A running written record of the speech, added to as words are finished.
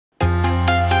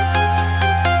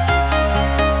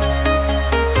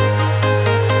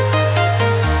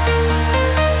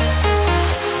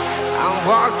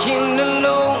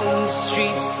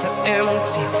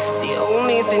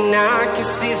and I can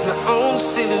see my own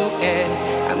silhouette.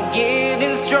 I'm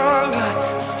getting stronger,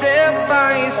 step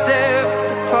by step.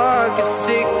 The clock is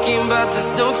ticking, but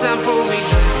there's no time for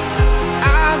regrets.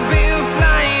 I've been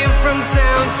flying from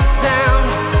town to town,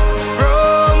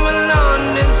 from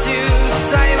London to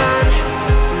Taiwan.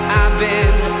 I've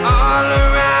been all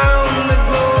around the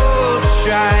globe,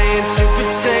 trying to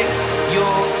protect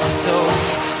your soul.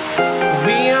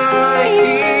 We are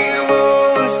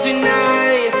heroes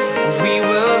tonight. We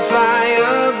will fly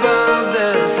above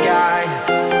the sky.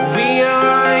 We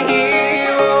are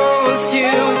heroes tonight.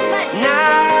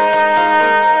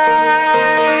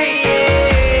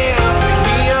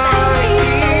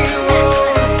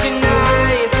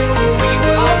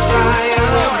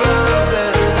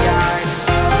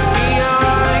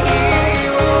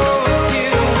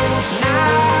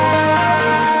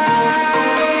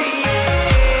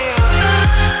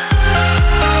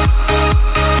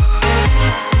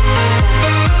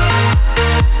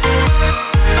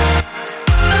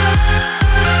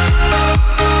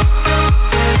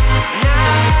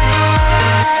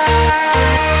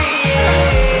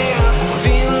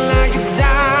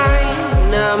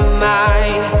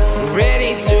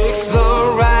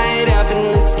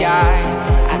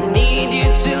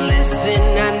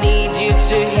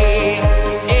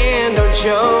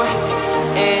 Show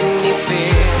any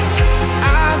fear.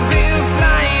 I've been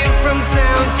flying from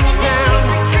town to town,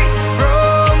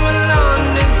 from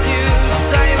London to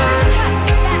Taiwan.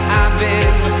 I've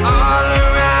been all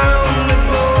around the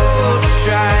globe,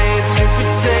 trying to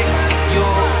protect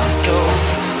your soul.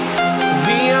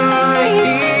 We are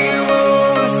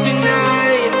heroes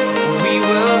tonight. We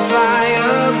will fly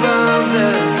above the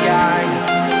sky.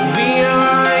 We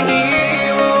are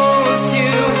heroes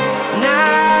tonight.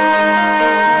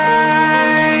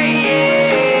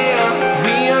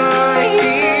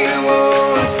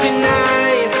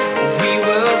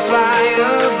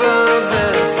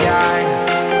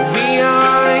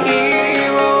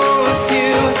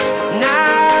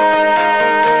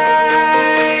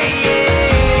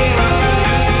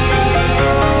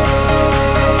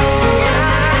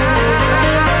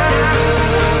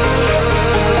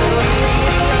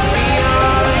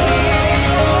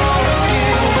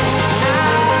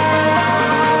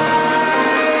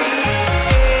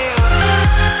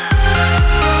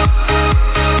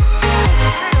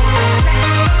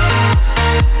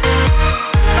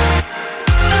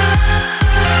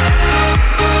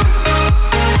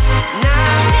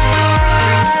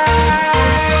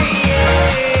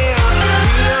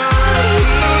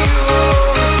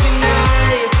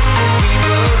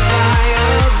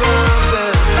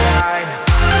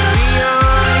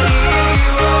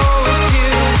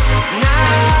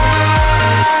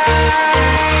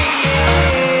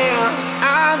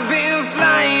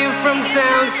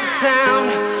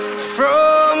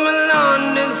 From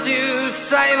London to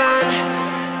Taiwan,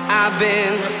 I've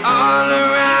been all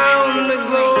around the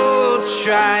globe,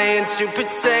 trying to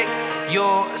protect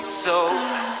your soul.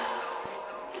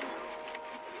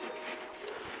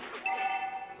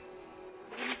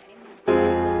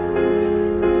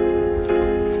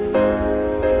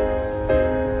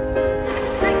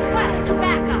 Request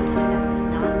backup. That's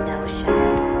not no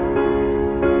shot.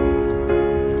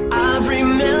 I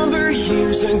remember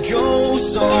years ago,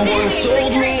 someone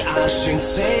told me I should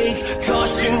take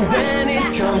caution when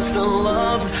it comes to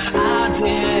love. I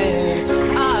did.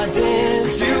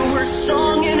 You were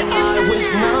strong and I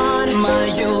was not. My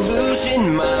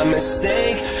illusion, my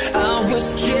mistake. I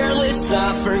was careless,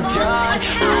 I forgot.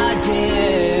 I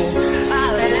did.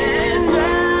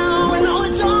 Now, when all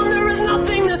is done, there is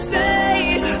nothing to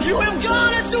say. You have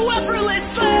gone into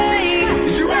effortlessly.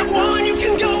 You have won, you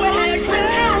can go ahead,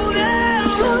 tell them.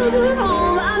 Tell them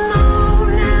all I know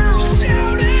now.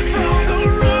 Shout it from the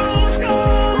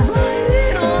rooftop. Light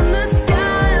it on the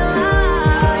skyline.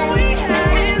 All we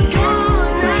had is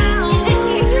gone now.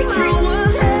 I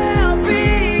was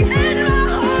happy, and my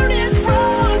heart is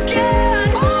broken.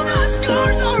 All my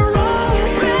scars are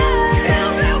open.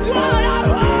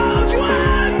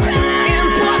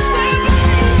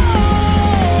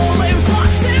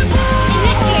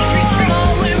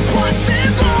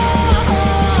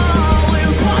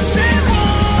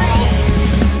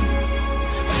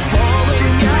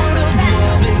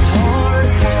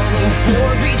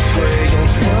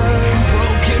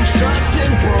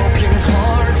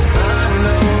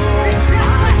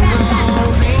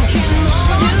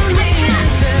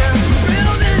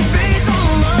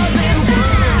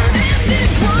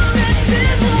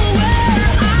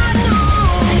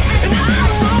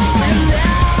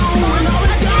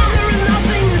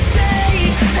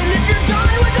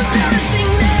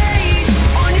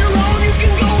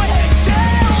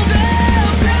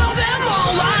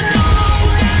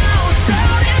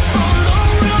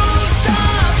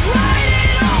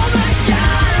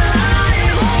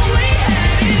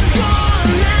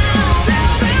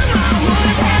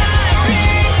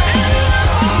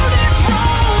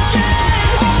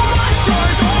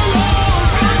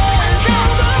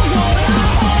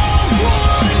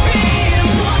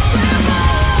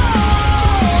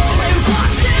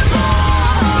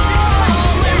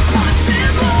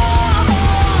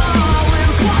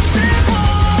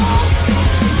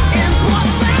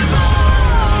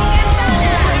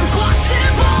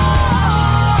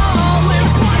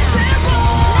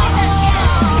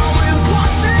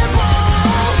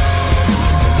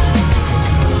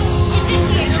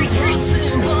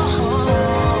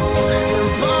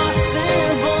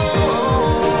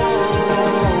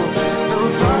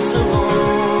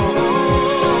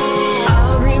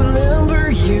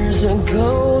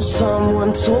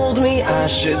 I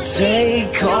should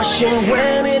take caution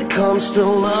when it comes to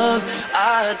love.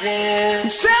 I did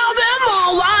tell them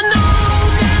all I know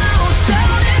now.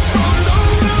 Shout it from the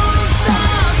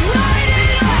rooftops,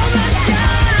 writing on the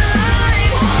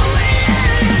skyline. All the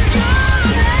end is gone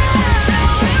now.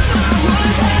 Tell them I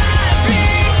was happy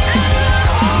and the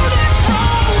heart is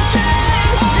broken.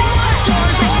 All my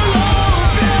scars are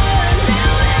open.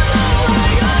 Tell them all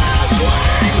I got would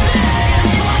be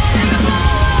impossible.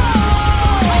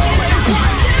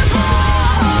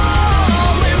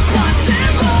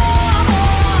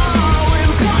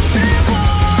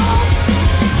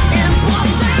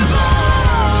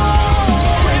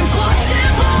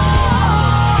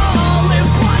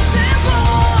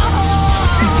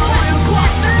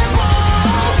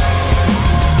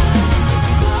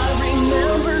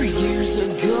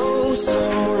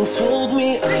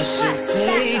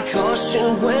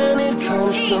 Caution when it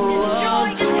comes to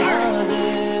love.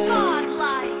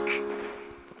 Godlike.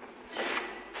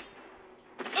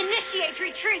 Initiate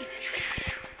retreat.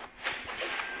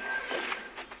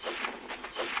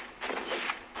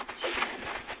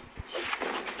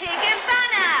 Pig and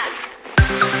banner.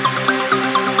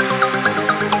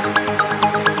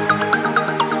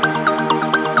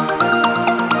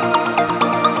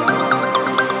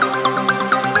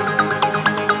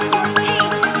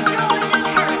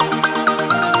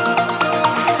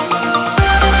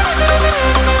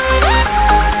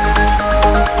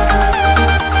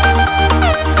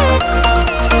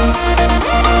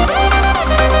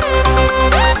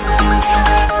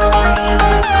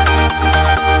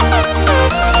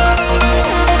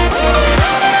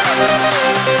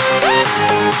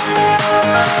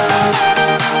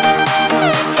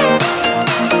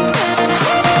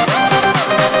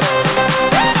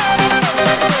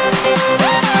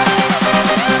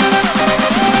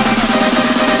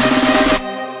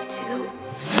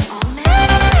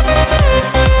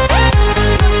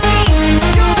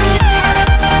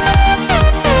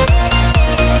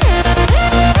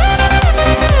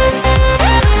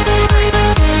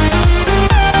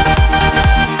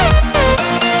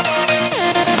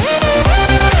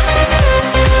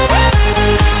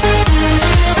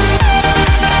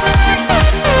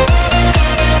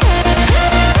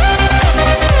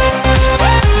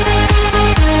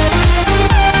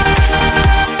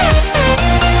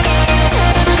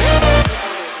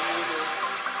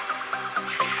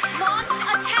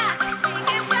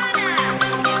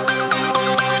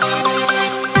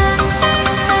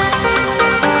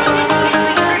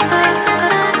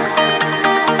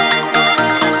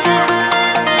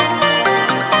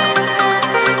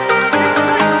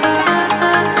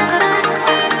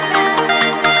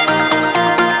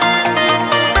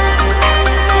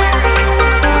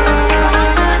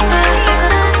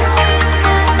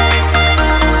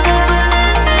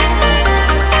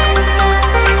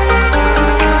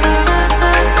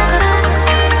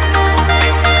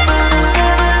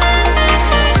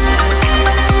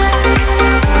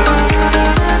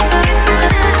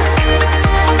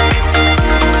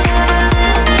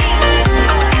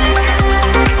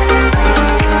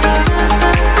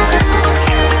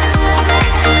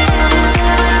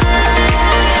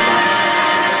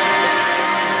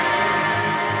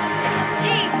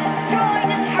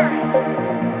 Turret.